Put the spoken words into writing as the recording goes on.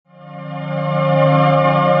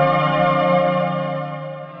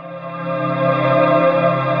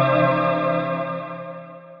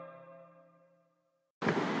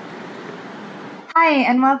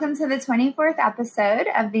and welcome to the 24th episode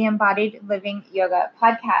of the Embodied Living Yoga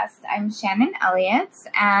podcast. I'm Shannon Elliott,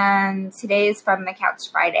 and today is From the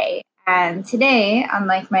Couch Friday. And today,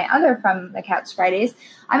 unlike my other From the Couch Fridays,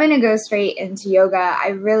 I'm going to go straight into yoga. I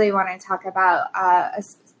really want to talk about a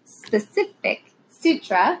specific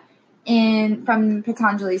sutra from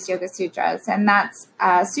Patanjali's Yoga Sutras, and that's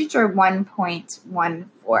Sutra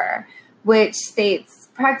 1.14, which states,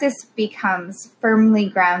 practice becomes firmly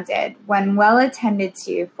grounded when well attended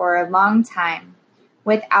to for a long time,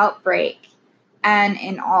 without break, and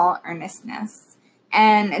in all earnestness.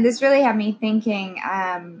 And this really had me thinking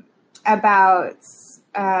about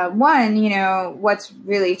what's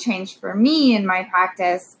really changed for me in my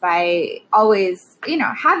practice by always,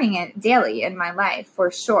 having it daily in my life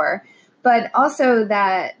for sure. But also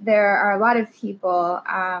that there are a lot of people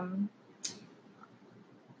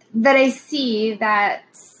that I see that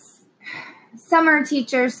some are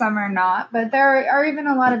teachers, some are not, but there are even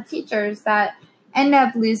a lot of teachers that end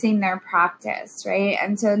up losing their practice, right?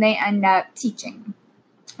 And so they end up teaching.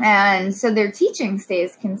 And so their teaching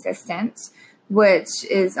stays consistent, which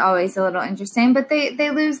is always a little interesting, but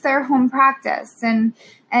they lose their home practice. And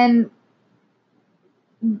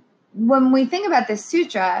when we think about this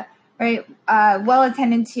sutra, right, well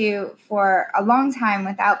attended to for a long time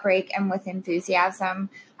without break and with enthusiasm,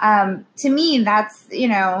 to me, that's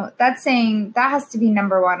saying that has to be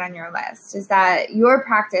number one on your list, is that your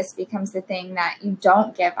practice becomes the thing that you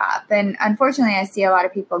don't give up. And unfortunately, I see a lot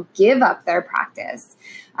of people give up their practice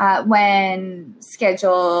when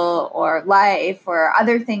schedule or life or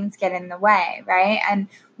other things get in the way, right? And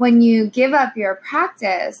when you give up your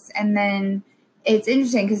practice, and then it's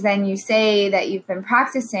interesting because then you say that you've been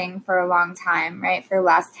practicing for a long time, right? For the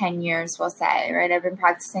last 10 years, we'll say, right? I've been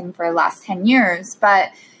practicing for the last 10 years, but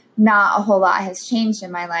not a whole lot has changed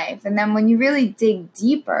in my life. And then when you really dig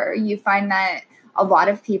deeper, you find that a lot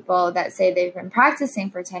of people that say they've been practicing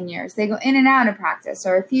for 10 years, they go in and out of practice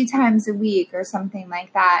or a few times a week or something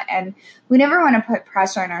like that. And we never want to put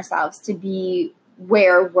pressure on ourselves to be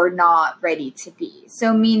where we're not ready to be.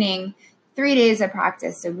 So meaning 3 days of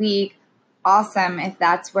practice a week, awesome if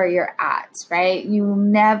that's where you're at, right? You will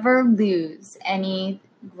never lose any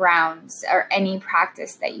grounds or any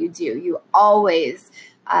practice that you do. You always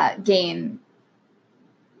gain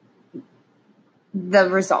the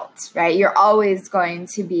results, right? You're always going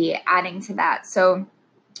to be adding to that. So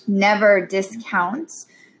never discount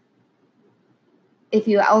if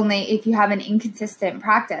you have an inconsistent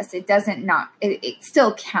practice, it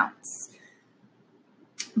still counts.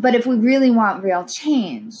 But if we really want real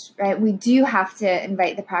change, right, we do have to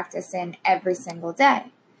invite the practice in every single day.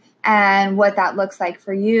 And what that looks like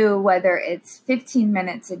for you, whether it's 15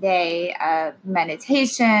 minutes a day of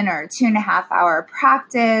meditation or 2.5 hour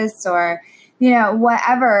practice or,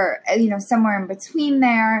 whatever, somewhere in between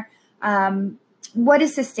there, what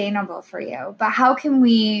is sustainable for you? But how can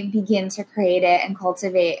we begin to create it and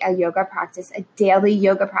cultivate a yoga practice, a daily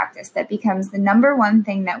yoga practice that becomes the number one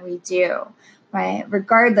thing that we do? Right?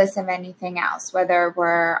 Regardless of anything else, whether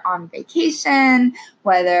we're on vacation,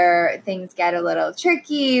 whether things get a little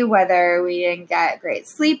tricky, whether we didn't get great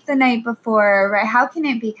sleep the night before, right? How can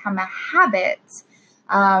it become a habit?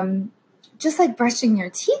 Just like brushing your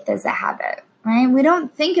teeth is a habit, right? We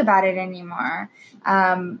don't think about it anymore.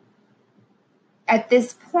 At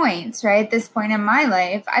this point, right? At this point in my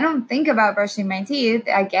life, I don't think about brushing my teeth.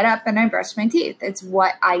 I get up and I brush my teeth. It's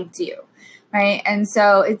what I do. Right. And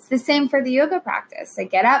so it's the same for the yoga practice. I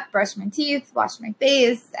get up, brush my teeth, wash my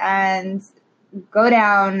face, and go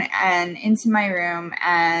down and into my room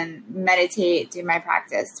and meditate, do my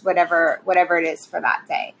practice, whatever it is for that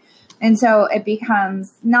day. And so it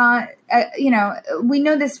becomes not, we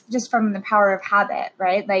know this just from the power of habit,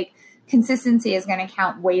 right? Like consistency is going to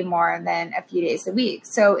count way more than a few days a week.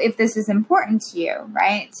 So if this is important to you,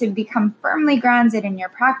 right, to become firmly grounded in your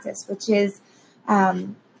practice, which is,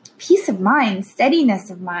 peace of mind,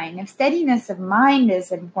 steadiness of mind. If steadiness of mind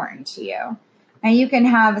is important to you, and you can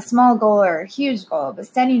have a small goal or a huge goal, but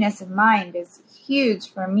steadiness of mind is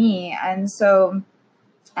huge for me. And so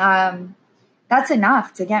that's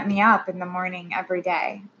enough to get me up in the morning every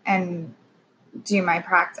day and do my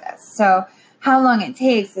practice. So how long it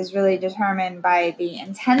takes is really determined by the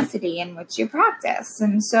intensity in which you practice.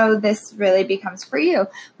 And so this really becomes for you.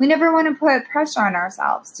 We never want to put pressure on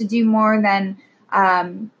ourselves to do more than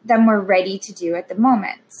we're ready to do at the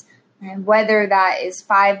moment. And whether that is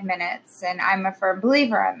 5 minutes, and I'm a firm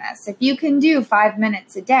believer in this, if you can do 5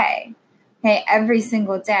 minutes a day, okay, every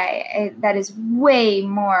single day, that is way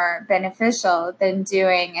more beneficial than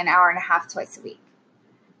doing an hour and a half twice a week.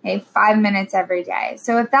 Okay, 5 minutes every day.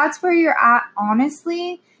 So if that's where you're at,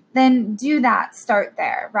 honestly, then do that, start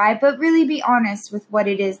there, right? But really be honest with what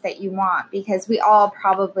it is that you want, because we all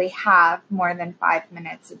probably have more than 5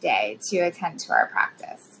 minutes a day to attend to our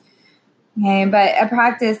practice. Okay, but a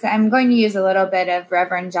practice, I'm going to use a little bit of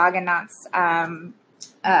Reverend Jagannath's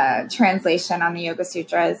translation on the Yoga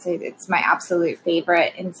Sutras. It's my absolute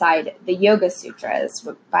favorite inside the Yoga Sutras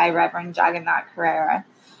by Reverend Jagannath Herrera.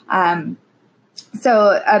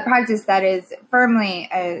 So a practice that is firmly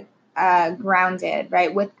grounded,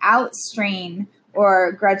 right, without strain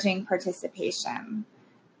or grudging participation,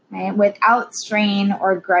 right, without strain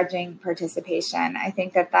or grudging participation. I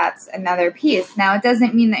think that that's another piece. Now, it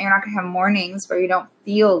doesn't mean that you're not going to have mornings where you don't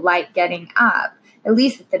feel like getting up, at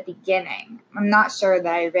least at the beginning. I'm not sure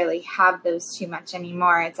that I really have those too much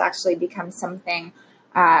anymore. It's actually become something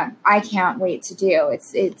I can't wait to do.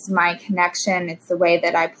 It's my connection. It's the way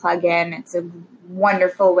that I plug in. It's a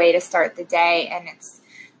wonderful way to start the day, and it's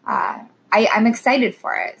I'm excited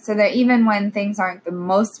for it. So that even when things aren't the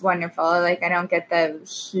most wonderful, like I don't get the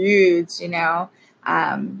huge,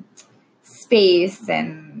 space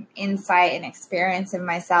and insight and experience of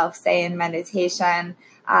myself, say in meditation,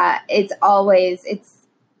 I'm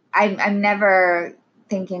never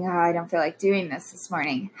thinking, oh, I don't feel like doing this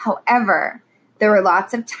morning. However, there were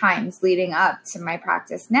lots of times leading up to my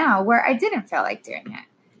practice now where I didn't feel like doing it.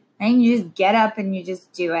 And you just get up and you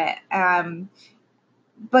just do it.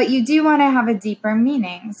 But you do want to have a deeper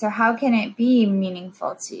meaning. So how can it be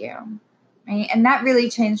meaningful to you? Right? And that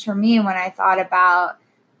really changed for me when I thought about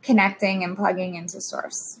connecting and plugging into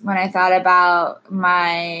source. When I thought about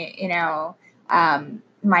my,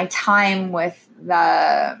 my time with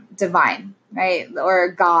the divine, right?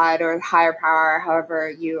 Or God or higher power, however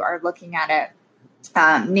you are looking at it.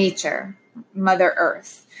 Nature, Mother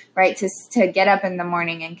Earth, right? To get up in the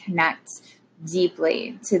morning and connect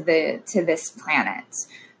deeply to this planet.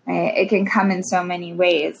 Right? It can come in so many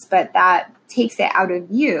ways, but that takes it out of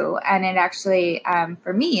you. And it actually,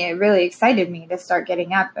 for me, it really excited me to start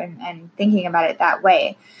getting up and thinking about it that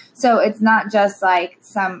way. So it's not just like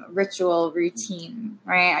some ritual routine,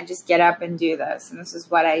 right? I just get up and do this, and this is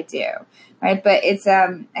what I do, right? But it's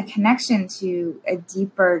a connection to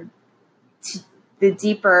the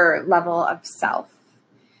deeper level of self.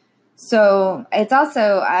 So it's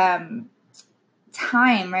also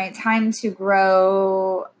time, right? Time to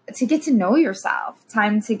grow, to get to know yourself,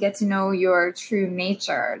 time to get to know your true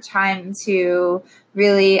nature, time to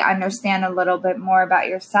really understand a little bit more about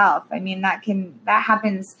yourself. I mean, that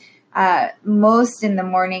happens most in the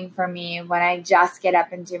morning for me when I just get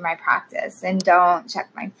up and do my practice and don't check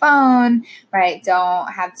my phone, right?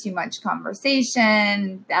 Don't have too much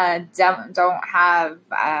conversation. Don't have,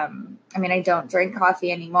 I don't drink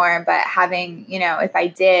coffee anymore, but having, if I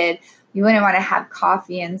did, you wouldn't want to have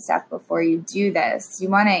coffee and stuff before you do this. You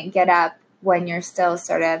want to get up when you're still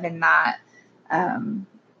sort of in that,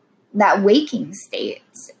 that waking state,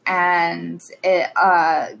 and it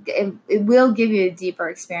will give you a deeper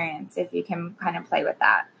experience if you can kind of play with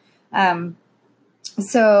that.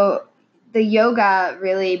 So the yoga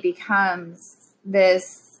really becomes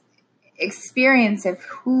this experience of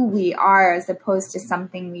who we are as opposed to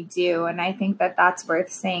something we do. And I think that that's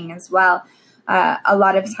worth saying as well. A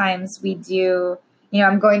lot of times we do,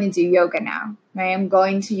 I'm going to do yoga now, right? I'm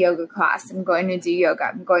going to yoga class. I'm going to do yoga.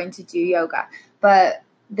 I'm going to do yoga. But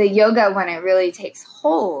the yoga, when it really takes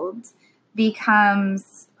hold,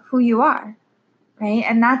 becomes who you are, right?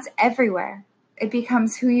 And that's everywhere. It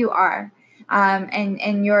becomes who you are.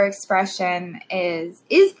 And your expression is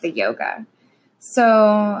the yoga.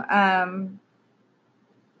 So,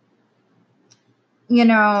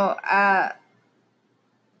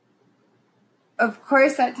 of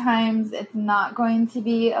course, at times it's not going to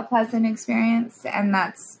be a pleasant experience, and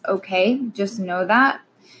that's okay. Just know that.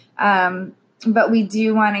 But we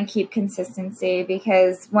do want to keep consistency,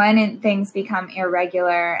 because when things become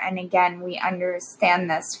irregular, and again, we understand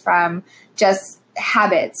this from just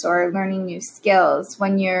habits or learning new skills,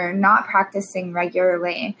 when you're not practicing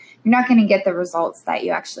regularly, you're not going to get the results that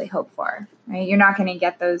you actually hope for, right? You're not going to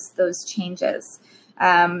get those changes.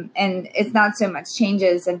 And it's not so much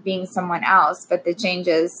changes of being someone else, but the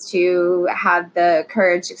changes to have the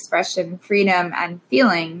courage, expression, freedom, and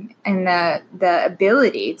feeling, and the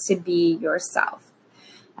ability to be yourself.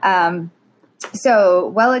 So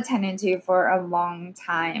well attended to for a long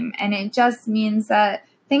time. And it just means that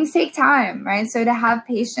things take time, right? So to have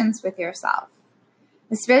patience with yourself,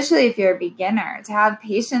 especially if you're a beginner, to have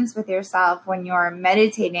patience with yourself when you're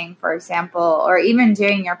meditating, for example, or even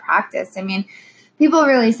doing your practice. I mean, people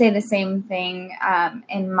really say the same thing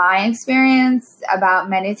in my experience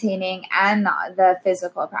about meditating and the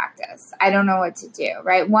physical practice. I don't know what to do,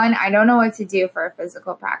 right? One, I don't know what to do for a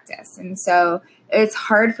physical practice. And so it's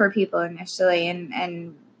hard for people initially.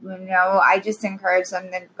 And I just encourage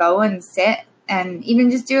them to go and sit and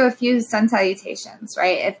even just do a few sun salutations,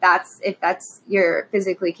 right? If that's you're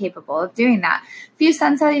physically capable of doing that. A few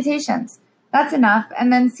sun salutations. That's enough.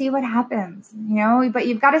 And then see what happens, but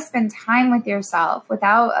you've got to spend time with yourself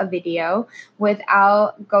without a video,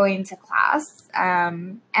 without going to class,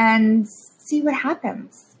 and see what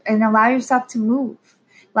happens and allow yourself to move,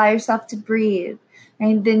 allow yourself to breathe,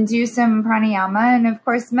 and then do some pranayama. And of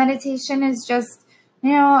course, meditation is just,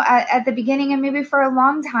 at the beginning and maybe for a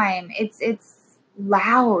long time, it's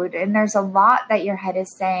loud and there's a lot that your head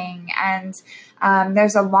is saying, and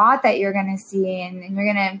there's a lot that you're going to see,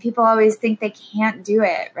 and people always think they can't do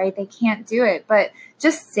it, right? They can't do it, but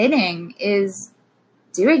just sitting is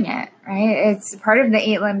doing it, right? It's part of the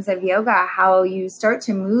 8 limbs of yoga. How you start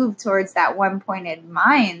to move towards that one-pointed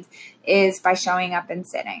mind is by showing up and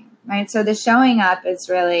sitting, right? So the showing up is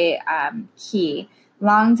really key.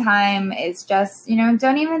 Long time is just,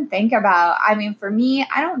 don't even think about, for me,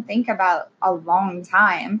 I don't think about a long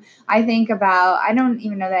time. I don't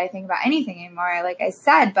even know that I think about anything anymore, like I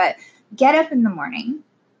said, but get up in the morning,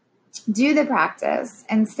 do the practice,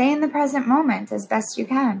 and stay in the present moment as best you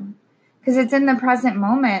can. Because it's in the present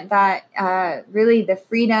moment that really the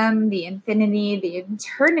freedom, the infinity, the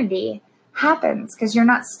eternity happens, because you're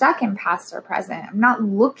not stuck in past or present. I'm not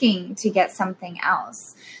looking to get something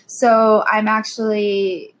else. So I'm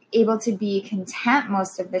actually able to be content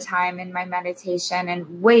most of the time in my meditation,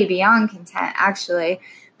 and way beyond content, actually,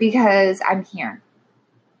 because I'm here.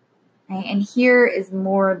 Right? And here is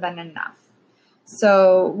more than enough.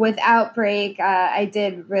 So with Outbreak, I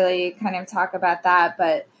did really kind of talk about that,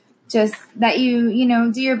 but just that you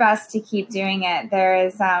do your best to keep doing it. There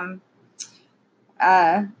is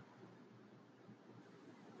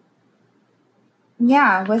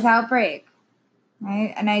with Outbreak,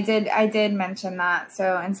 right? And I did mention that.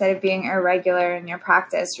 So instead of being irregular in your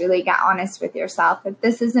practice, really get honest with yourself. If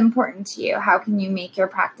this is important to you, how can you make your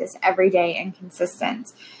practice every day and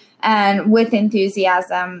consistent? And with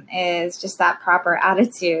enthusiasm is just that proper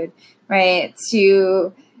attitude, right?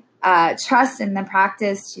 To trust in the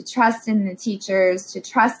practice, to trust in the teachers, to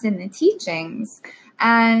trust in the teachings,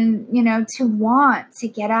 and, to want to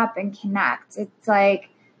get up and connect. It's like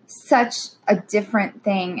such a different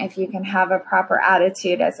thing if you can have a proper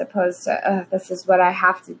attitude, as opposed to, this is what I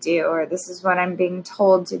have to do, or this is what I'm being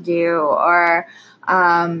told to do, or,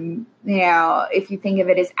 if you think of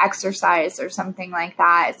it as exercise or something like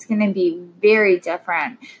that, it's going to be very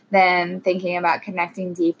different than thinking about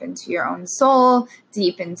connecting deep into your own soul,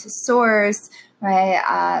 deep into source,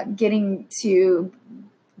 right? Getting to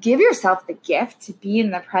give yourself the gift to be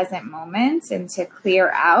in the present moment and to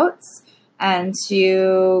clear out and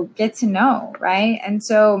to get to know, right? And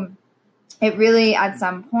so it really at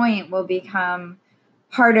some point will become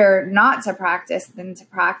harder not to practice than to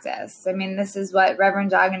practice. This is what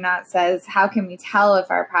Reverend Jagannath says. How can we tell if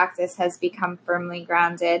our practice has become firmly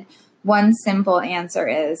grounded? One simple answer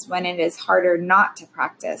is when it is harder not to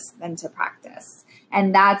practice than to practice.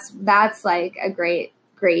 And that's like a great,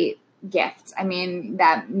 great gift.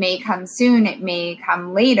 That may come soon. It may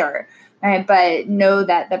come later. Right? But know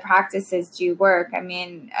that the practices do work.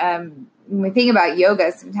 When we think about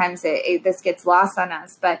yoga, sometimes this gets lost on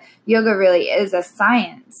us, but yoga really is a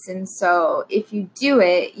science. And so if you do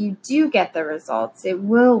it, you do get the results. It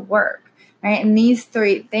will work, right? And these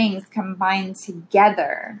 3 things combine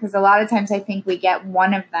together, because a lot of times I think we get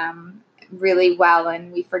one of them really well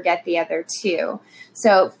and we forget the other 2.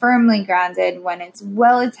 So firmly grounded when it's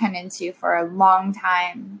well attended to for a long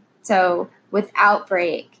time. So without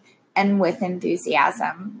break, and with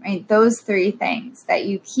enthusiasm, right? Those 3 things, that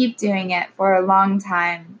you keep doing it for a long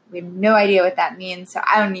time. We have no idea what that means, so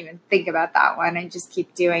I don't even think about that one. I just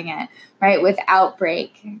keep doing it, right? Without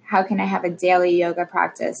break, how can I have a daily yoga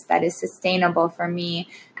practice that is sustainable for me?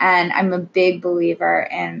 And I'm a big believer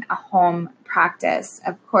in a home practice.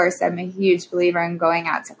 Of course, I'm a huge believer in going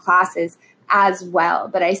out to classes as well,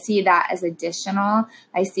 but I see that as additional.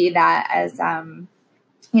 I see that as,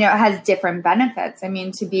 it has different benefits.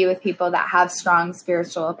 To be with people that have strong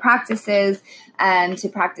spiritual practices and to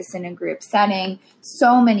practice in a group setting,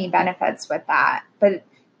 so many benefits with that. But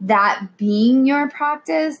that being your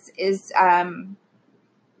practice is, how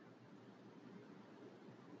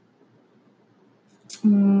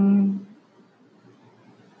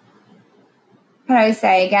do I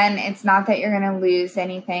say, again, it's not that you're going to lose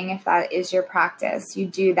anything if that is your practice. You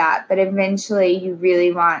do that, but eventually you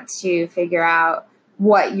really want to figure out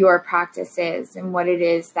what your practice is and what it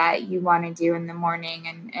is that you want to do in the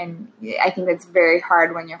morning. And I think that's very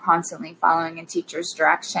hard when you're constantly following a teacher's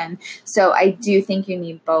direction. So I do think you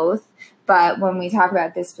need both. But when we talk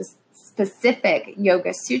about this specific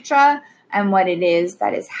Yoga Sutra and what it is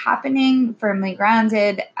that is happening, firmly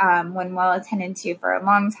grounded, when well attended to for a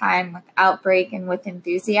long time, without break and with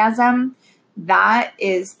enthusiasm, that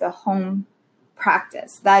is the home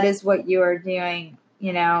practice. That is what you are doing,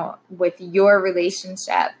 with your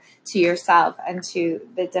relationship to yourself and to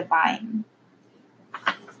the divine.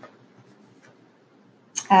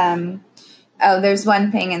 There's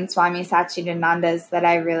one thing in Swami Satchidananda's that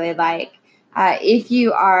I really like. If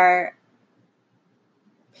you are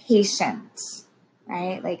patient,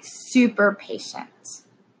 right? Like super patient,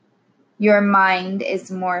 your mind is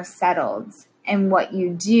more settled and what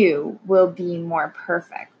you do will be more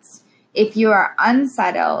perfect. If you are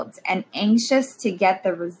unsettled and anxious to get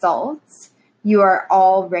the results, you are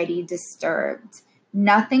already disturbed.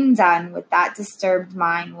 Nothing done with that disturbed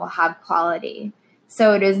mind will have quality.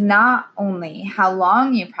 So it is not only how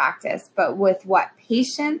long you practice, but with what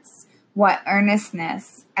patience, what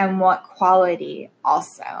earnestness, and what quality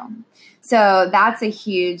also. So that's a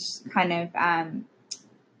huge kind of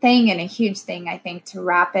thing, and a huge thing, I think, to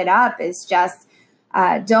wrap it up is just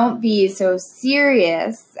don't be so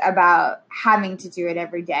serious about having to do it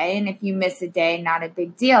every day. And if you miss a day, not a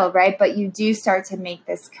big deal, right? But you do start to make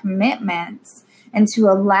this commitment and to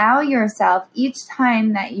allow yourself each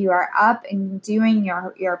time that you are up and doing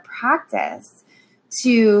your practice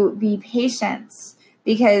to be patient,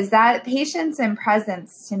 because that patience and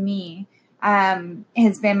presence to me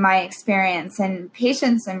has been my experience. And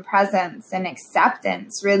patience and presence and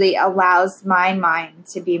acceptance really allows my mind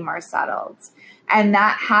to be more settled. And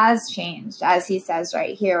that has changed, as he says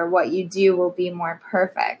right here, what you do will be more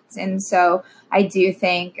perfect. And so I do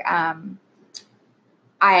think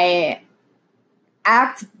I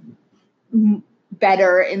act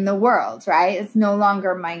better in the world, right? It's no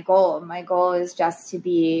longer my goal. My goal is just to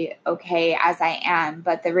be okay as I am.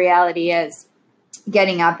 But the reality is,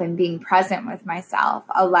 getting up and being present with myself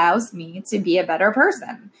allows me to be a better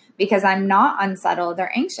person because I'm not unsettled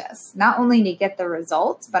or anxious, not only to get the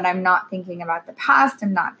results, but I'm not thinking about the past.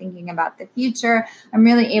 I'm not thinking about the future. I'm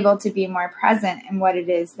really able to be more present in what it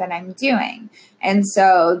is that I'm doing. And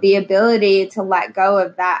so the ability to let go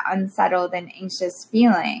of that unsettled and anxious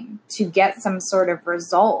feeling to get some sort of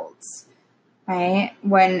results, right?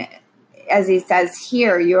 When, as he says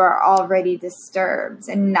here, you are already disturbed,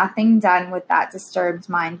 and nothing done with that disturbed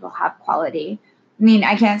mind will have quality. I mean,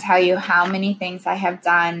 I can't tell you how many things I have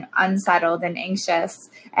done unsettled and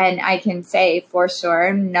anxious, and I can say for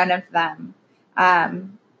sure none of them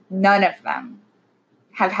have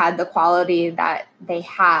had the quality that they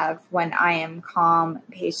have when I am calm,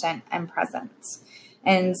 patient, and present.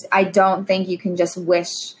 And I don't think you can just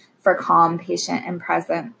wish for calm, patient, and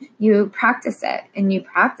present. You practice it, and you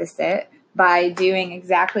practice it by doing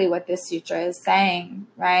exactly what this sutra is saying,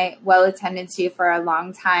 right? Well attended to for a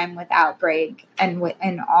long time without break and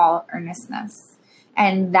in all earnestness.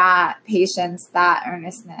 And that patience, that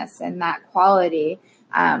earnestness, and that quality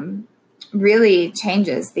really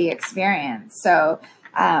changes the experience. So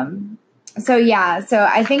I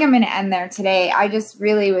think I'm going to end there today. I just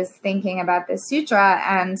really was thinking about this sutra,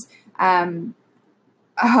 and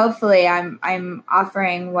hopefully I'm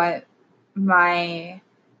offering what my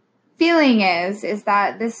feeling is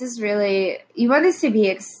that this is really, you want this to be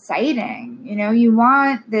exciting, you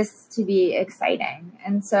want this to be exciting.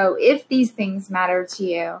 And so if these things matter to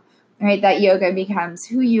you, right, that yoga becomes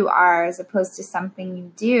who you are as opposed to something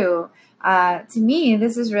you do, to me,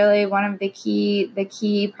 this is really one of the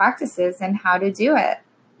key practices and how to do it,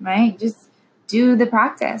 right? Just do the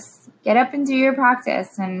practice, get up and do your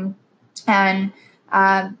practice, and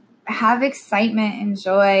have excitement and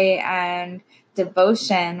joy and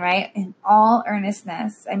devotion, right? In all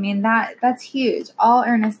earnestness. I mean, that's huge. All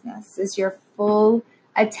earnestness is your full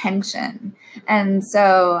attention. And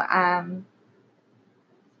so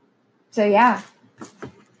yeah,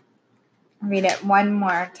 I'll read it one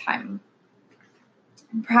more time.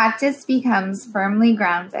 Practice becomes firmly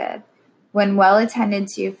grounded when well attended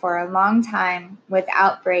to for a long time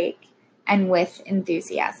without break and with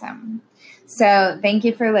enthusiasm. So thank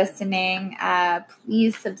you for listening.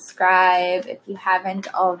 Please subscribe if you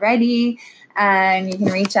haven't already. And you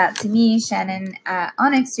can reach out to me, Shannon, at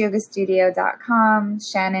onyxyogastudio.com,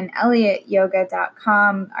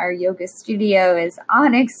 shannonelliottyoga.com. Our yoga studio is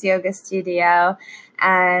Onyx Yoga Studio.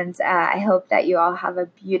 And I hope that you all have a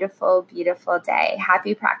beautiful, beautiful day.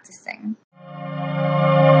 Happy practicing.